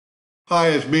Hi,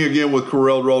 it's me again with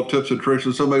Corel Draw Tips and Tricks.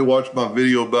 And somebody watched my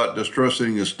video about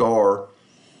distressing a star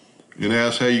and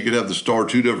asked how you could have the star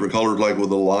two different colors, like with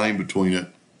a line between it.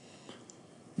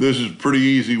 This is pretty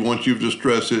easy once you've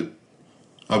distressed it.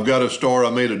 I've got a star,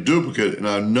 I made a duplicate and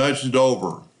I nudged it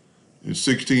over. It's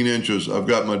 16 inches. I've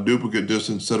got my duplicate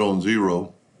distance set on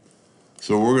 0.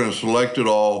 So we're going to select it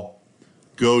all,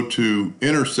 go to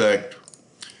intersect,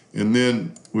 and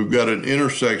then we've got an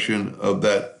intersection of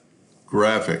that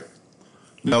graphic.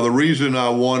 Now, the reason I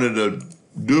wanted a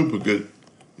duplicate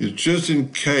is just in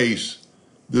case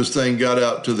this thing got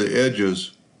out to the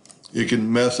edges, it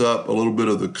can mess up a little bit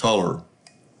of the color,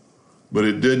 but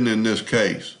it didn't in this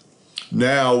case.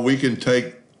 Now we can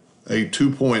take a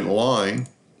 2-point line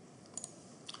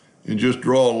and just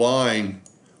draw a line,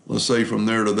 let's say from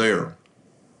there to there.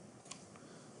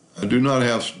 I do not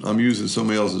have, I'm using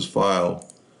somebody else's file.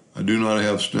 I do not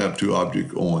have Snap to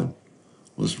Object on.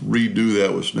 Let's redo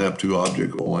that with Snap to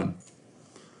Object on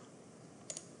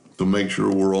to make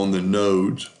sure we're on the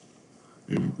nodes.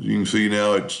 You can see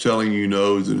now it's telling you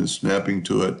nodes and it's snapping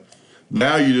to it.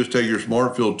 Now you just take your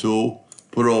Smart Fill tool,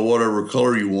 put it on whatever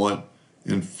color you want,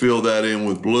 and fill that in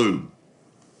with blue.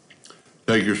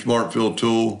 Take your Smart Fill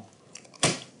tool,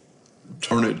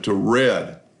 turn it to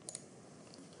red,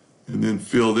 and then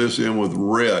fill this in with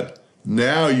red.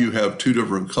 Now you have two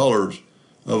different colors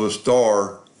of a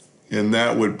star, and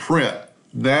that would print.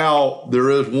 Now there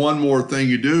is one more thing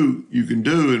you can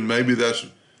do, and maybe that's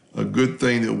a good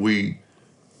thing that we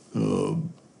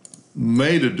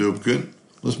made a duplicate.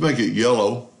 Let's make it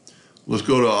yellow. Let's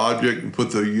go to Object and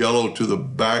put the yellow to the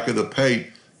back of the page.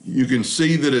 You can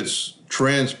see that it's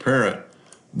transparent.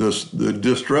 The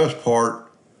distress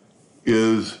part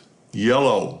is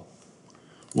yellow.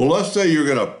 Well, let's say you're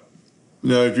gonna,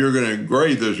 now if you're gonna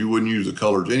grade this, you wouldn't use the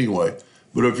colors anyway.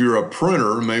 But if you're a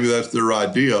printer, maybe that's their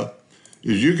idea,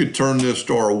 is you could turn this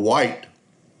star white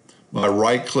by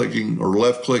right-clicking or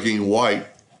left-clicking white,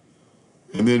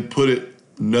 and then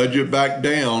nudge it back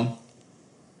down,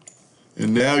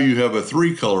 and now you have a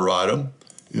 3-color item,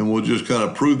 and we'll just kind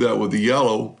of prove that with the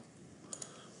yellow.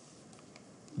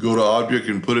 Go to Object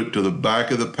and put it to the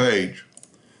back of the page.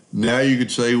 Now you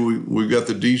could say we've got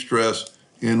the distress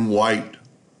in white,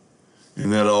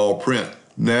 and that'll all print.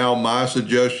 Now my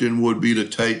suggestion would be to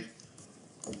take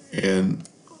and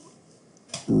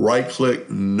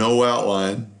right-click no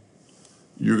outline.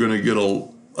 You're going to get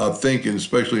I think,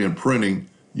 especially in printing,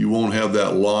 you won't have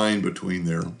that line between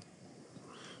there.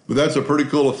 But that's a pretty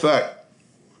cool effect.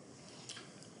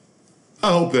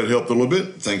 I hope that helped a little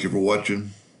bit. Thank you for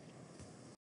watching.